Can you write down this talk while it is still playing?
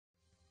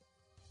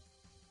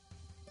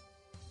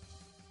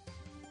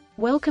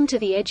Welcome to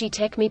the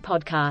Ep.24 Me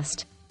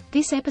podcast.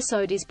 This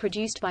episode is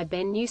produced by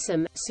Ben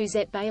Newsome,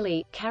 Suzette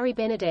Bailey, Carrie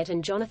Benedette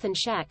and Jonathan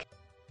Shack.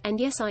 And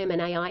yes, I am an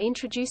AI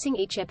introducing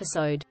each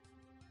episode.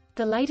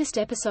 The latest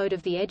episode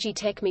of the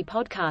Ep.24 Me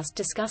podcast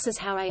discusses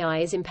how AI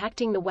is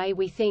impacting the way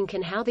we think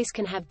and how this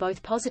can have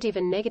both positive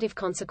and negative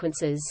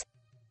consequences.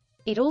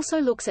 It also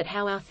looks at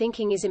how our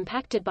thinking is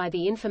impacted by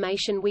the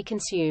information we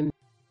consume.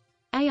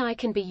 AI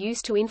can be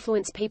used to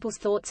influence people's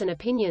thoughts and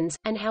opinions,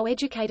 and how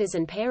educators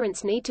and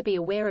parents need to be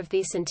aware of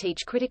this and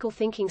teach critical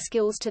thinking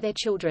skills to their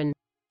children.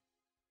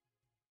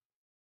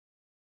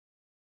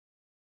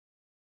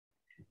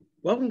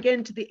 Welcome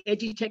again to the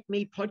Ep.24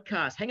 Me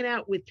podcast, hanging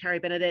out with Carrie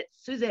Benedette,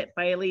 Suzette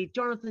Bailey,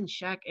 Jonathan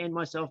Shack, and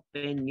myself,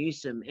 Ben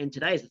Newsome. And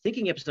today is the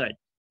thinking episode.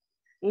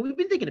 Well, we've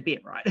been thinking a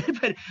bit, right?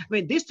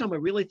 But this time we're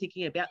really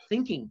thinking about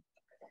thinking,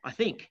 I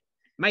think.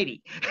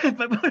 Maybe.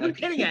 But what I'm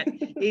getting at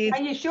is...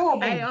 Are you sure,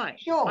 Ben? AI.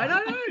 Sure. I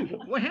don't know.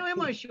 Well, how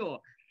am I sure?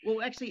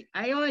 Well, actually,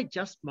 AI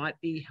just might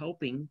be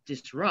helping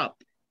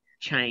disrupt,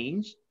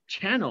 change,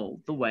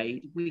 channel the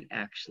way we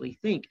actually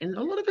think. And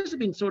a lot of us have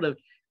been sort of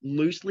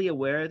loosely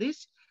aware of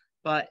this,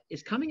 but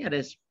it's coming at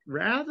us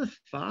rather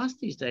fast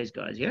these days,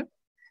 guys, yeah?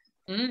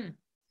 Very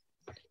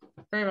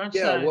much so.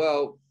 so.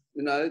 Well,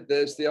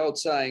 there's the old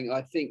saying,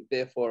 I think,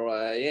 therefore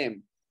I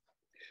am.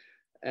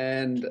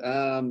 And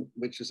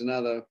which is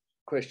another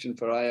question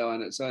for AI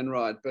in its own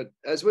right. But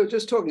as we were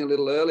just talking a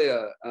little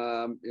earlier,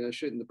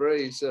 shooting the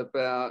breeze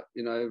about,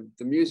 the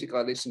music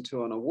I listen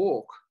to on a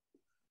walk,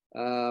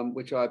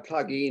 which I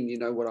plug in,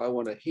 what I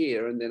want to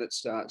hear, and then it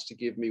starts to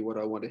give me what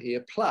I want to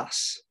hear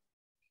plus.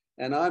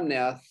 And I'm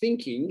now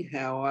thinking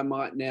how I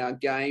might now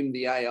game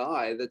the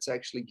AI that's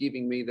actually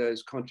giving me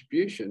those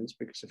contributions,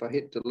 because if I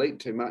hit delete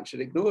too much,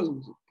 it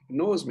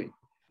ignores me.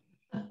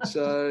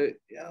 So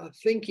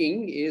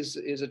thinking is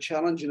a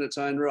challenge in its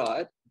own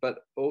right,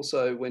 but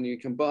also when you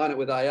combine it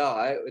with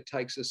AI, it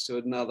takes us to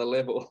another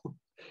level.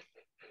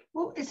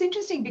 Well, it's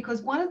interesting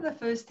because one of the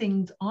first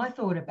things I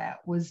thought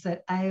about was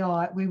that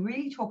AI, we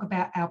really talk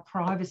about our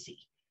privacy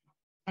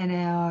and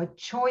our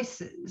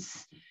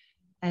choices,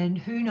 and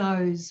who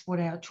knows what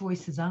our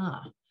choices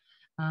are.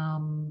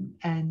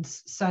 And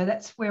so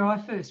that's where I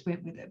first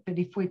went with it. But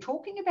if we're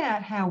talking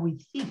about how we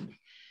think,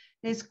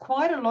 there's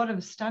quite a lot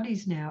of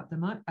studies now at the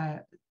moment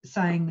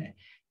saying that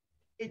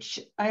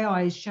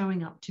AI is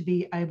showing up to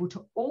be able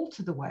to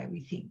alter the way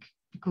we think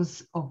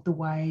because of the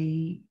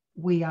way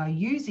we are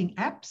using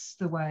apps,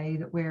 the way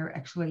that we're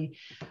actually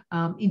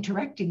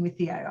interacting with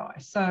the AI.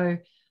 So,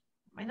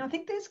 I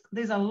think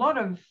there's a lot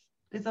of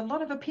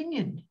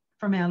opinion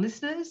from our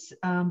listeners,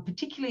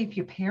 particularly if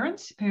you're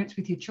parents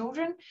with your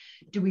children.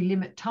 Do we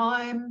limit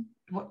time?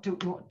 What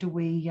do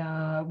we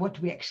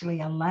actually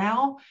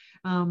allow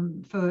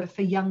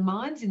for young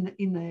minds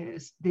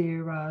in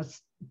their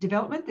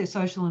development, their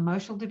social and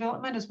emotional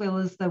development, as well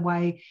as the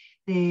way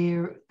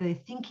their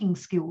thinking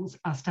skills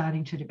are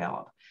starting to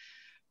develop?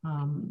 So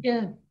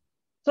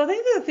I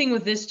think the thing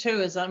with this too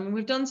is,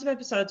 we've done some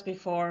episodes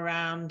before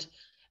around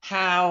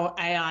how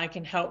AI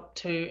can help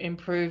to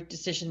improve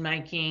decision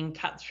making,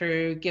 cut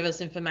through, give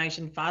us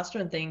information faster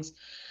and things.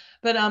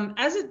 But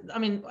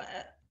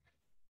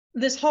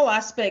this whole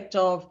aspect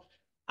of,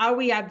 are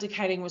we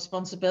abdicating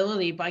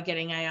responsibility by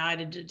getting AI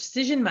to do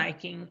decision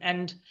making?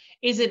 And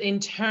is it in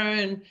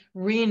turn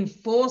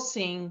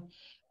reinforcing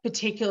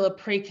particular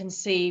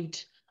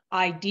preconceived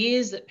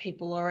ideas that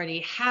people already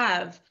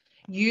have,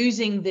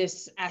 using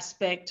this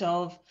aspect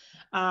of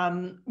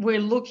we're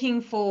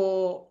looking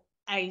for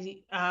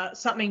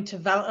something to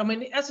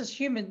validate? As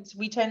humans,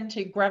 we tend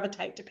to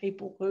gravitate to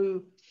people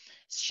who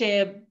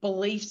share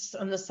beliefs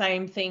on the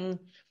same thing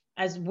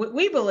as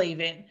we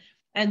believe in.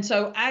 And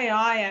so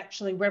AI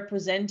actually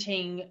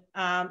representing,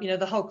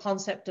 the whole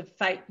concept of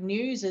fake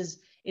news is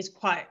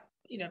quite,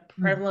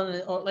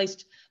 prevalent, or at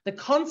least the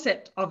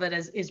concept of it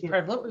is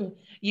prevalent.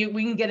 We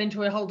can get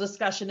into a whole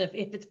discussion of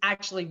if it's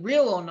actually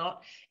real or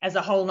not as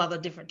a whole nother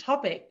different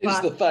topic.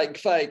 Is the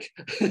fake?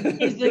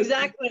 Is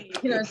exactly,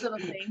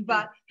 sort of thing.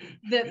 But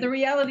the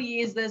reality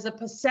is there's a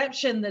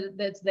perception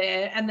that's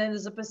there, and then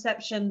there's a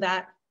perception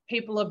that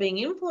people are being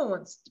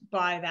influenced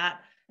by that.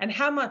 And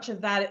how much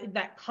of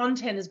that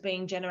content is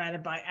being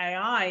generated by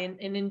AI,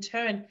 and in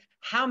turn,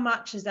 how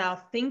much is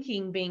our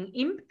thinking being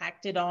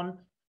impacted on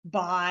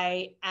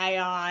by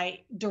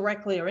AI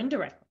directly or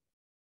indirectly?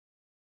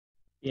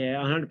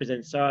 Yeah,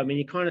 100%. So,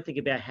 you kind of think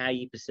about how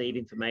you perceive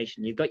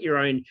information. You've got your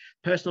own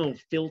personal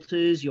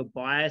filters, your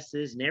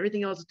biases, and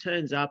everything else that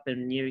turns up,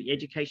 and your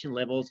education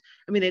levels.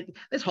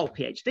 There's whole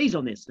PhDs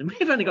on this, and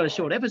we've only got a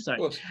short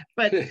episode.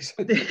 But yes.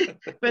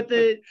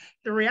 the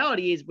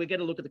reality is we're going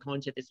to look at the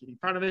concept that's in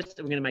front of us,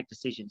 and we're going to make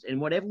decisions.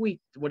 And whatever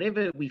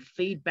we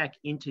feed back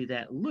into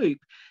that loop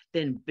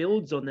then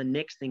builds on the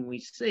next thing we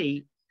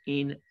see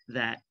in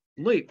that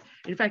loop.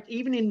 In fact,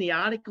 even in the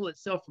article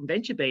itself from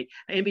VentureBeat,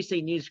 an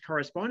NBC News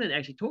correspondent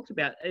actually talked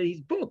about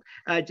his book,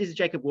 this is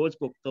Jacob Ward's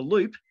book, The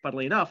Loop,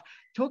 funnily enough,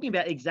 talking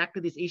about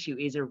exactly this issue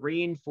is a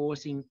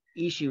reinforcing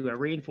issue, a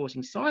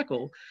reinforcing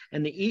cycle.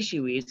 And the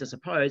issue is, I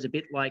suppose, a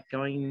bit like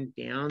going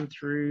down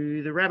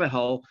through the rabbit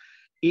hole.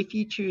 if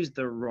you choose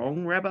the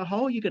wrong rabbit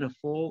hole, you're going to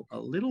fall a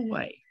little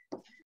way.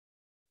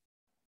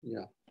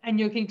 Yeah. And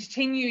you can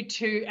continue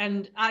to,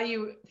 and are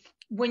you,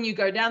 when you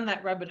go down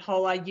that rabbit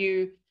hole, are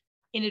you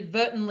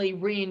inadvertently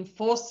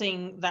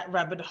reinforcing that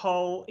rabbit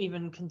hole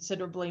even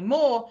considerably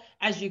more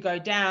as you go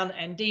down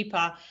and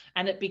deeper,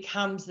 and it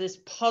becomes this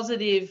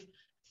positive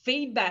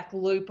feedback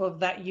loop of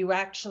that you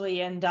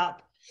actually end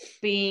up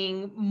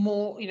being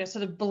more,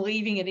 sort of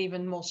believing it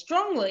even more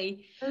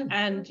strongly.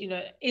 And,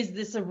 is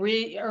this a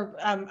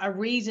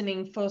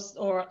reasoning for,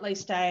 or at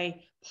least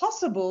a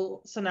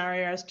possible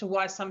scenario as to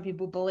why some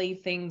people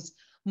believe things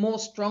more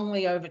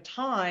strongly over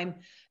time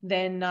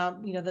than,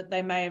 that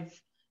they may have,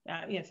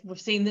 we've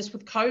seen this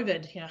with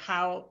COVID,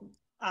 how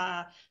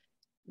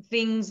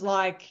things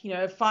like,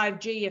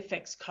 5G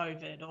affects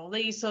COVID, or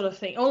these sort of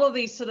things, all of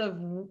these sort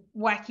of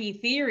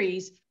wacky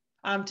theories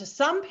to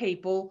some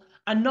people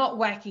are not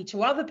wacky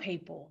to other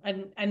people.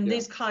 And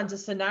these kinds of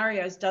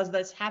scenarios, does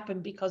this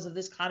happen because of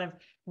this kind of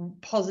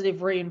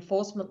positive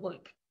reinforcement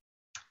loop?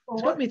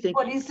 Well, what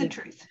is the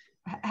truth?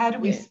 How do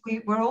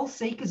we're all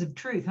seekers of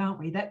truth, aren't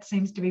we? That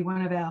seems to be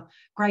one of our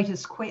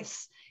greatest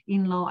quests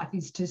in life,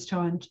 is to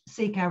try and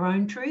seek our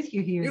own truth.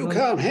 You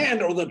can't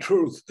handle the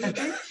truth.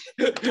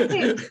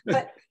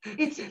 But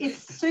it's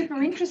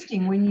super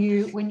interesting when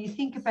you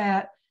think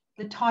about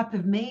the type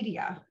of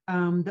media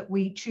that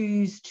we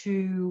choose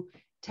to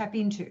tap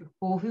into,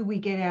 or who we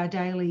get our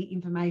daily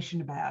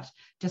information about.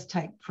 Just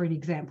take for an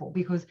example,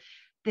 because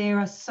there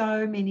are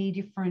so many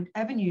different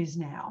avenues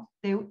now.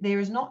 There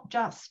is not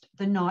just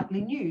the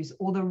nightly news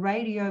or the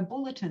radio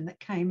bulletin that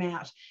came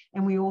out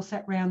and we all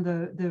sat around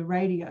the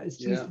radios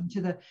to listen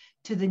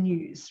to the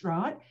news,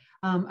 right?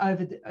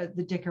 Over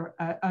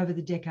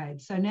the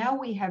decades. So now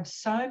we have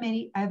so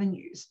many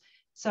avenues.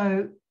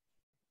 So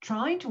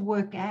trying to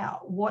work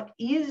out what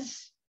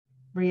is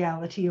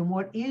reality and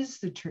what is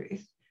the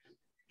truth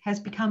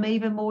has become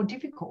even more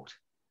difficult.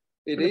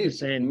 It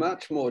is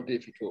much more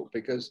difficult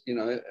because,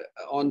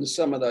 on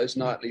some of those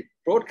nightly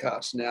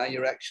broadcasts now,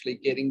 you're actually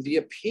getting the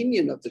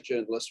opinion of the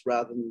journalist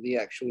rather than the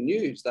actual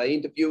news. They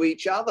interview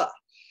each other.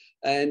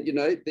 And,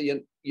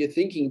 you're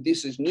thinking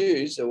this is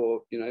news,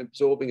 or,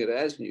 absorbing it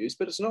as news,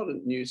 but it's not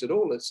news at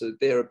all. It's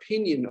their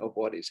opinion of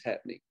what is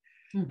happening.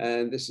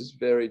 And this is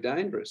very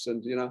dangerous.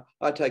 And,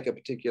 I take a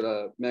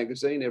particular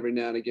magazine every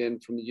now and again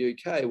from the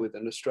UK with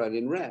an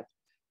Australian wrap,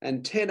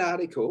 and 10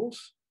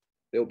 articles,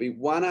 there'll be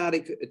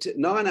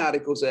 9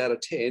 articles out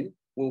of 10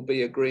 will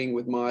be agreeing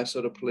with my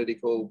sort of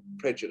political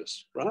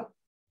prejudice, right?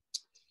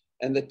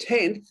 And the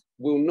 10th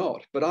will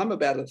not. But I'm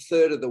about a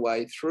third of the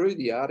way through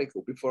the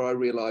article before I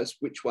realise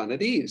which one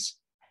it is.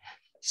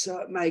 So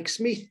it makes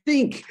me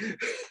think.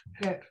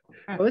 Yeah.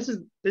 Well, this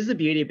is the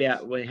beauty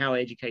about how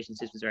education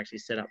systems are actually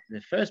set up in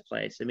the first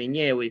place. I mean,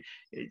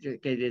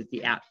 there's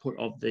the output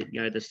of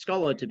the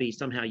scholar to be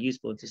somehow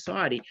useful in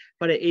society,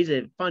 but it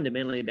is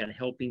fundamentally about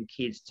helping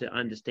kids to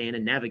understand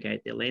and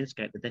navigate their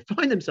landscape that they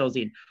find themselves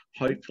in,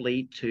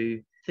 hopefully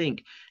to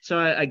think. So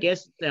I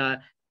guess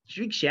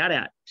big shout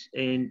out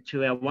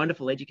to our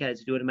wonderful educators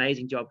who do an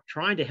amazing job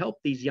trying to help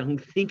these young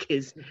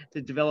thinkers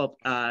to develop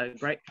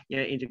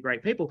into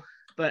great people.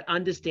 But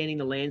understanding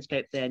the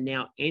landscape they're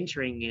now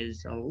entering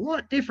is a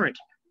lot different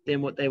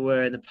than what they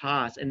were in the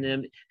past. And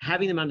then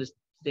having them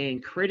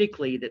understand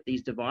critically that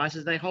these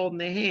devices they hold in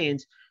their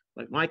hands,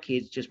 like my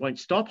kids just won't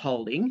stop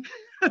holding,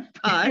 but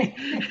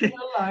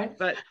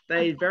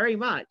they very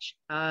much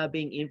are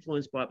being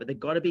influenced by it, but they've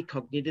got to be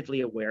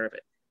cognitively aware of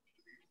it.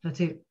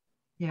 That's it.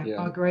 Yeah,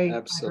 I agree.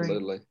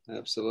 Absolutely.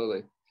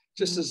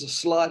 Just as a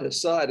slight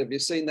aside, have you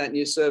seen that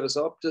new service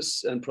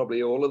Optus, and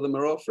probably all of them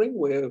are offering,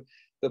 where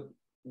the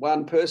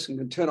one person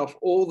can turn off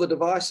all the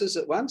devices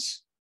at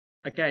once?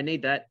 Okay, I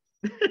need that.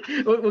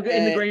 We'll get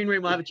in the green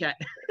room, we'll have a chat.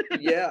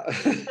 Yeah.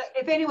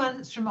 If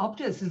anyone's from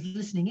Optus is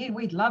listening in,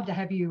 we'd love to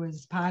have you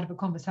as part of a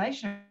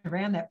conversation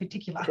around that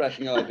particular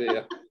cracking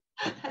idea.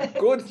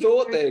 Good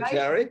thought there,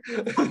 Carrie.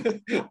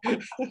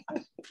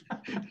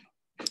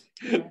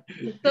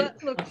 So,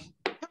 look,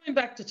 coming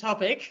back to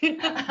topic,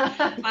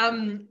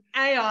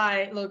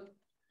 AI, look,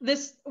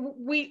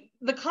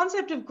 the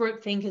concept of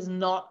groupthink is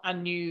not a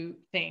new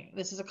thing.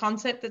 This is a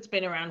concept that's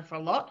been around for a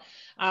lot.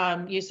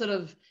 There's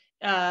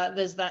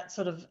that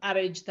sort of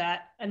adage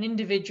that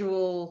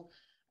individuals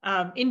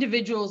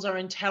are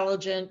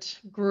intelligent,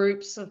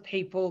 groups of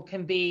people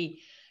can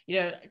be,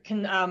 there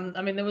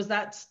was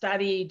that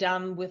study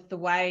done with the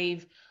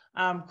WAVE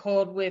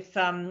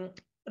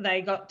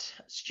they got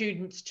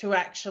students to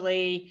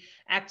actually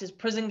act as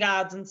prison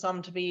guards and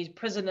some to be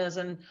prisoners,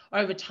 and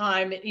over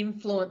time it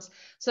influenced.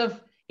 So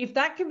if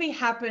that can be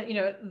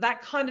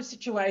that kind of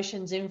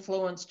situation's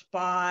influenced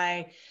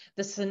by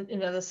the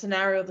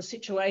scenario, the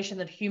situation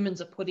that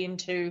humans are put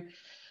into,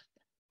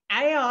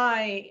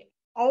 AI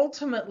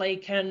ultimately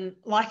can,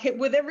 like it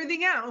with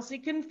everything else,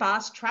 it can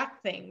fast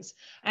track things.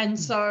 And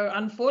so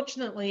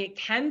unfortunately it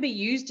can be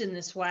used in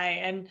this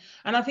way. And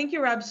I think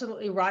you're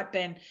absolutely right,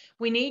 Ben.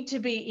 We need to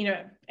be,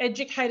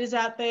 educators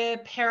out there,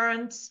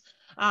 parents,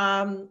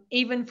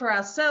 even for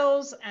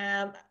ourselves,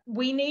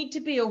 we need to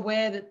be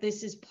aware that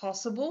this is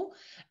possible,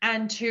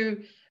 and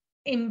to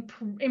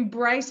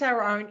embrace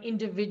our own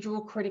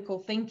individual critical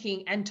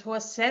thinking and to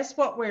assess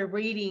what we're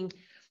reading,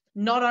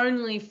 not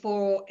only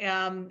for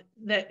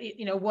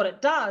what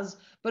it does,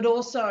 but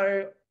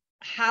also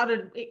how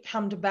did it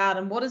come about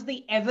and what is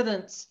the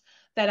evidence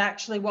that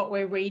actually what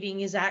we're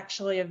reading is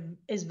actually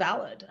is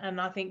valid. And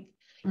I think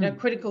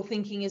critical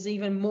thinking is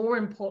even more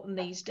important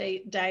these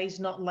days,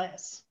 not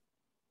less.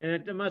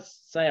 And I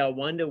must say, I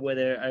wonder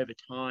whether over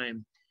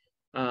time,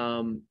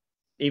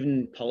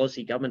 even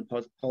government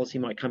policy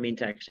might come in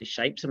to actually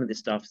shape some of this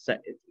stuff, so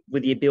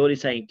with the ability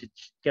saying to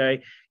go,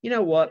 you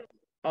know what,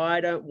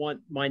 I don't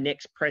want my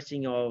next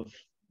pressing of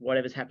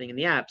whatever's happening in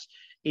the apps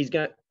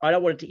I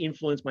don't want it to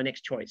influence my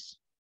next choice.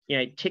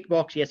 Tick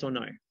box, yes or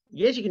no.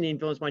 Yes, you can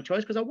influence my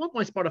choice because I want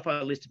my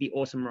Spotify list to be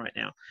awesome right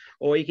now.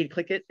 Or you can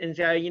click it and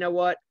say, you know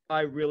what, I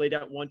really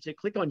don't want to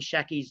click on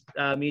Shacky's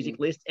music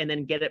list and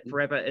then get it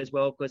forever as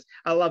well because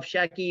I love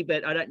Shacky,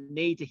 but I don't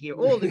need to hear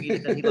all the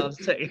music that he loves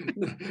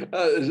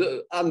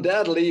too.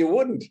 Undoubtedly, you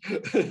wouldn't.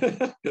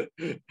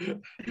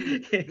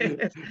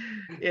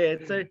 Yeah.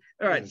 So,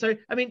 all right. So,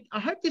 I mean,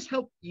 I hope this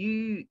helped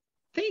you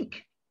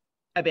think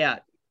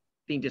about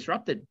being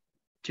disrupted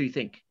to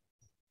think.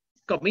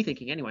 Got me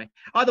thinking anyway.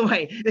 Either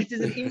way, this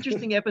is an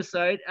interesting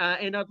episode,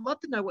 and I'd love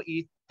to know what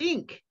you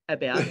think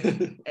about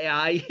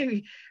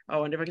AI. I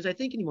wonder if I can say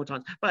think any more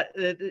times. But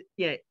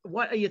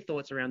what are your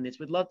thoughts around this?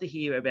 We'd love to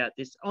hear about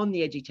this on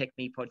the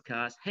EduTech.me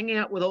podcast. Hang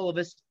out with all of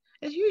us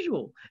as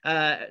usual,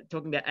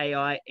 talking about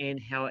AI and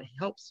how it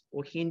helps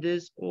or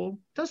hinders or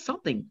does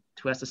something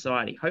to our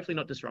society. Hopefully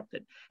not disrupt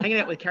it. Hanging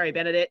out with Carrie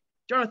Bernadette,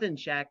 Jonathan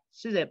Shack,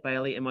 Suzette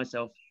Bailey, and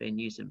myself, Ben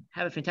Newsom.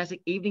 Have a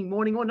fantastic evening,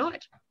 morning, or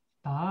night.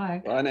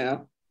 Bye. Bye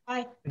now.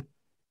 Bye.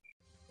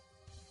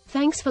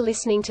 Thanks for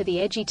listening to the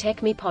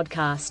EduTech.me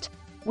podcast.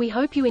 We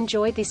hope you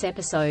enjoyed this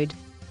episode.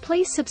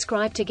 Please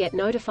subscribe to get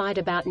notified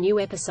about new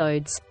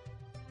episodes.